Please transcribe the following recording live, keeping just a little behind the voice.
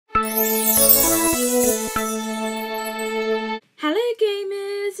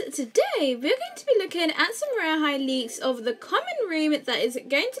today we're going to be looking at some Royale High leaks of the common room that is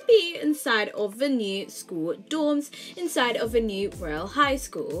going to be inside of the new school dorms, inside of the new Royale High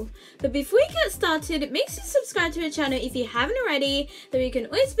school. But before we get started, make sure to subscribe to our channel if you haven't already, so you can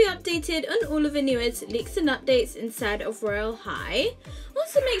always be updated on all of the newest leaks and updates inside of Royale High.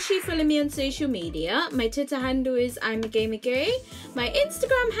 Also, make sure you follow me on social media. My Twitter handle is imagamerbusiness, my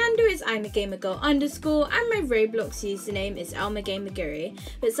Instagram handle is imagamergirl_, and my Roblox username is imagamergirl.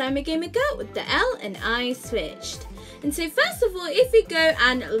 But it's imagamergirl with the L and I switched. And so first of all, if we go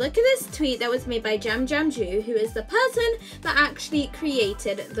and look at this tweet that was made by GAMERGIRL, who is the person that actually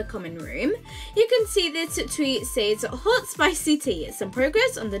created the common room, you can see this tweet says, "Hot spicy tea, some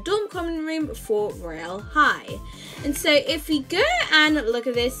progress on the dorm common room for Royale High." And so if we go and look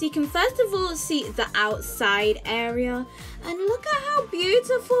at this, you can first of all see the outside area. And look at how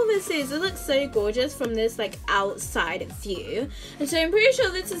beautiful this is. It looks so gorgeous from this like outside view. And so I'm pretty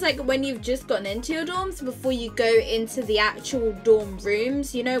sure this is like when you've just gotten into your dorms before you go into the actual dorm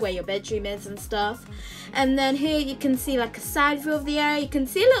rooms, you know, where your bedroom is and stuff. And then here you can see like a side view of the area. You can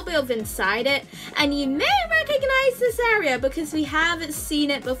see a little bit of inside it. And you may recognize this area because we haven't seen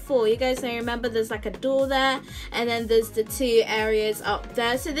it before. You guys may remember there's like a door there. And then there's the two areas up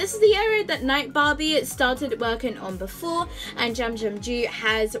there. So this is the area that Night Barbie started working on before. And GAMERGIRL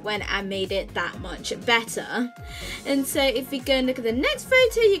has went and made it that much better. And so if we go and look at the next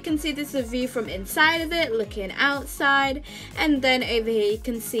photo, you can see this is a view from inside of it, looking outside. And then over here you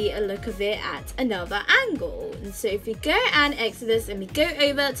can see a look of it at another angle. And so if we go and exit this and we go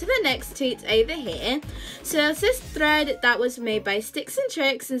over to the next tweet over here, so there's this thread that was made by Sticks and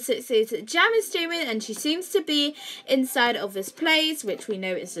Tricks, and so it says Jam is streaming and she seems to be inside of this place, which we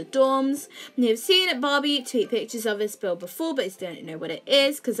know is the dorms. And you've seen Barbie tweet pictures of this build before, but they don't know what it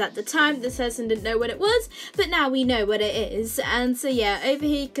is, because at the time this person didn't know what it was, but now we know what it is. And so yeah, over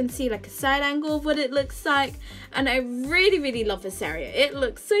here you can see like a side angle of what it looks like, and I really love this area. It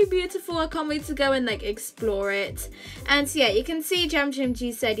looks so beautiful. I can't wait to go and like explore it. And so yeah, you can see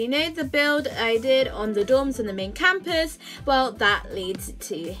GAMERGIRL said, you know, the build I did on the dorms on the main campus, well, that leads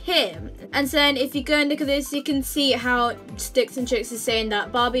to him. And so then if you go and look at this, you can see how Sticks and Tricks is saying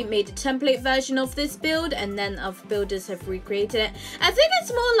that Barbie made a template version of this build, and then other builders have recreated it. I think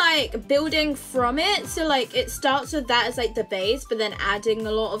it's more like building from it, so like it starts with that as like the base, but then adding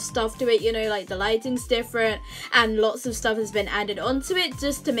a lot of stuff to it, you know, like the lighting's different and lots of stuff has been added onto it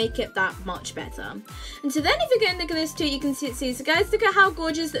just to make it that much better. And so then if you go and look at this too, you can see it says, so guys, look at how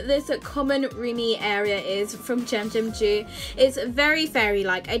gorgeous this common roomy area is from GAMERGIRL. It's very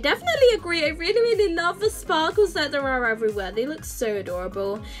fairy-like. I definitely agree. I really love the sparkles that there are everywhere. They look so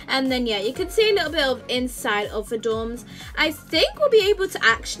adorable. And then yeah, you can see a little bit of inside of the dorms. I think we'll be able to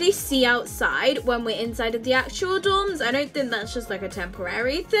actually see outside when we're inside of the actual dorms. I don't think that's just like a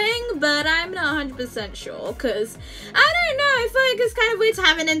temporary thing, but I'm not 100% sure, because I don't know, I feel like it's kind of weird to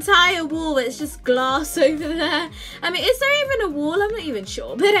have an entire wall that's just glass over there. I mean, is there even a wall? I'm not even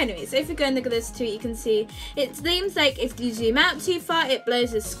sure. But anyways, if you go and look at this too, you can see it seems like if you zoom out too far, it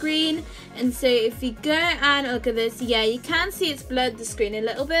blurs the screen. And so if you go and look at this, yeah, you can see it's blurred the screen a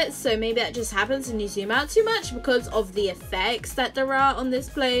little bit. So maybe that just happens when you zoom out too much because of the effects that there are on this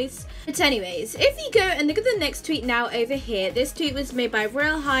place. But anyways, if you go and look at the next tweet now over here, this tweet was made by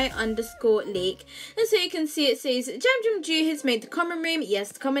Royale High _ and so you can see it says GAMERGIRL has made the common room,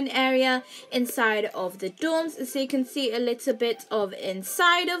 yes, the common area inside of the dorms. And so you can see a little bit of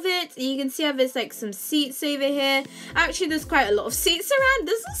inside of it. You can see how there's like some seats over here. Actually, there's quite a lot of seats around.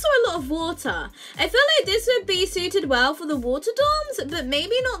 There's also a lot of water. I feel like this would be suited well for the water dorms, but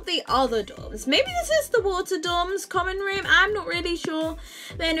maybe not the other dorms. Maybe this is the water dorms common room. I'm not really sure.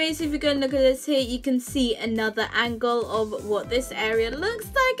 But anyways, if you go and look at this here, you can see another angle of what this area looks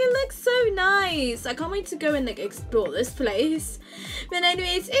like. It looks so nice. I can't wait to go and like explore this place. But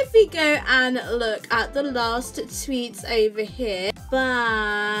anyways, if we go and look at the last tweets over here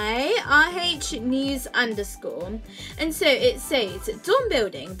by RH News _, and so it says dorm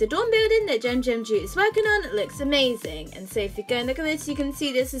building. The dorm building that GAMERGIRL is working on looks amazing. And so if you go and look at this, you can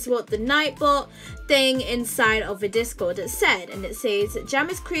see this is what the Nightbot thing inside of the Discord it said, and it says Jam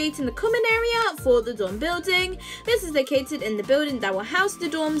is creating the common area for the dorm building. This is located in the building that will house the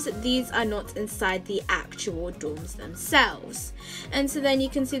dorms. These are not inside the actual dorms themselves. And so then you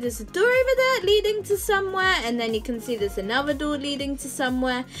can see there's a door over there leading to somewhere, and then you can see there's another door leading to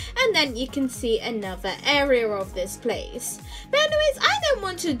somewhere, and then you can see another area of this place. But anyways, I don't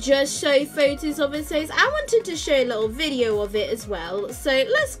want to just show photos of it, so I wanted to show a little video of it as well. So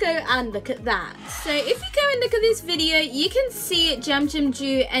let's go and look at that. So if you go and look at this video, you can see Jam Jam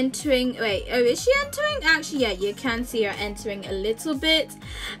Ju entering. Wait, oh, is she entering? Actually, yeah, you can see her entering a little bit.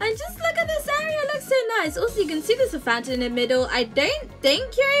 And just look at this area, it looks so nice. Also, you can see there's a fountain in the middle. I don't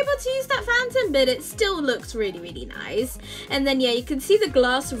think you're able to use that fountain, but it still looks really, really nice. And then, yeah, you can see the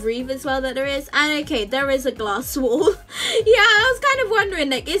glass roof as well that there is. And okay, there is a glass wall. Yeah, I was kind of wondering,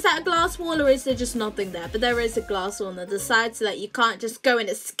 like, is that a glass wall or is there just nothing there? But there is a glass wall on the side so that you can't just go and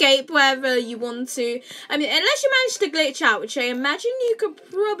escape wherever you want to. I mean, unless you manage to glitch out, which I imagine you could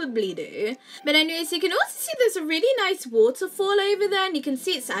probably do. But anyways, you can also see there's a really nice waterfall over there, and you can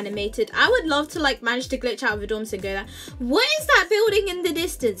see it's animated. I would love to like manage to glitch out of the dorms and go there. What is that building in the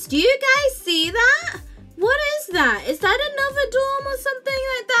distance? Do you guys see that? What is that? Is that another dorm or something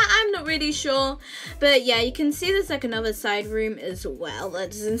like that? I'm not really sure. But yeah, you can see there's like another side room as well. That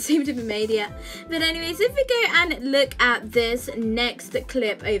doesn't seem to be made yet. But anyways, if we go and look at this next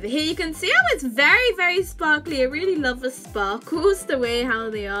clip over here, you can see how it's very, very sparkly. I really love the sparkles, the way how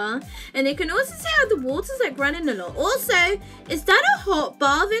they are. And you can also see how the water's like running a lot. Also, is that a hot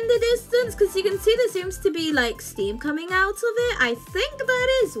bath in the distance? Because you can see there seems to be like steam coming out of it. I think that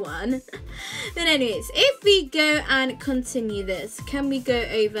is one. But anyways, if we go and continue this, can we go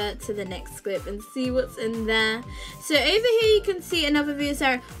over to the next clip and see what's in there? So over here you can see another view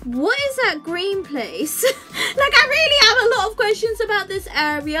area. What is that green place? Like, I really have a lot of questions about this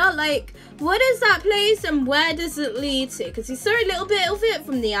area. Like, what is that place and where does it lead to? Because you saw a little bit of it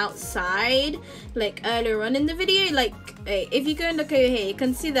from the outside, like earlier on in the video. Like, if you go and look over here, you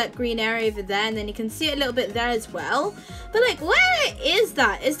can see that green area over there, and then you can see it a little bit there as well. But like, where is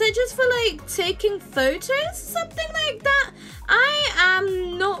that? Is that just for like taking photos or something like that? I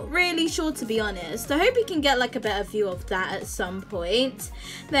am not really sure, to be honest. I hope you can get like a better view of that at some point.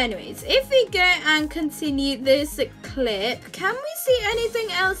 But anyways, if we go and continue this clip, can we see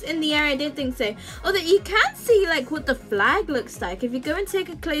anything else in the area? I didn't think so. Although you can see like what the flag looks like. If you go and take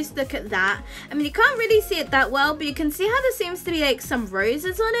a close look at that, I mean, you can't really see it that well, but you can see how there seems to be like some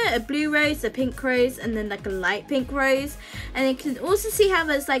roses on it. A blue rose, a pink rose, and then like a light pink rose. And you can also see how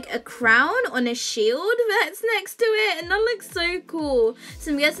there's like a crown on a shield that's next to it, and that looks so cool.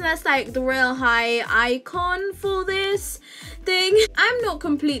 So I'm guessing that's like the Royale High icon for this thing. I'm not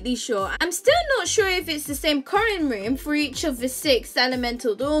completely sure. I'm still not sure if it's the same common room for each of the 6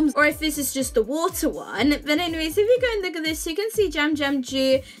 elemental dorms or if this is just the water one. But anyways, if you go and look at this, you can see Jam Jam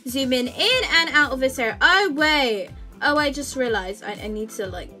Ju zoom in and out of this area. Oh wait, oh, I just realized I need to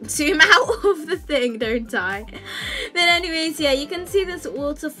like zoom out of the thing, don't I? But anyways, yeah, you can see this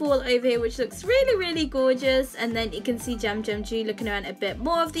waterfall over here, which looks really, really gorgeous. And then you can see Jam Jam Ju looking around a bit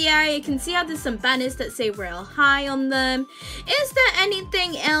more of the area. You can see how there's some banners that say Royale High on them. Is there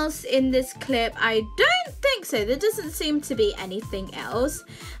anything else in this clip? I don't think so. There doesn't seem to be anything else.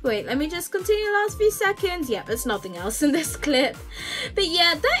 Wait, let me just continue the last few seconds. Yeah, there's nothing else in this clip. But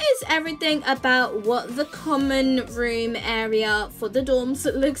yeah, that is everything about what the common room area for the dorms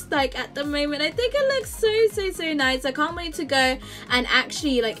looks like at the moment. I think it looks so nice. I can't wait to go and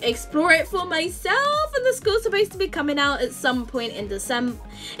actually like explore it for myself. And the school's supposed to be coming out at some point in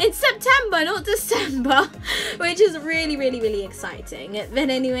September, not December, which is really exciting. But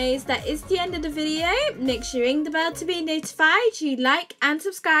anyways, that is the end of the video. Make sure you ring the bell to be notified. You like and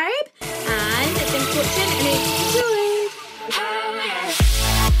subscribe, and thanks for watching, and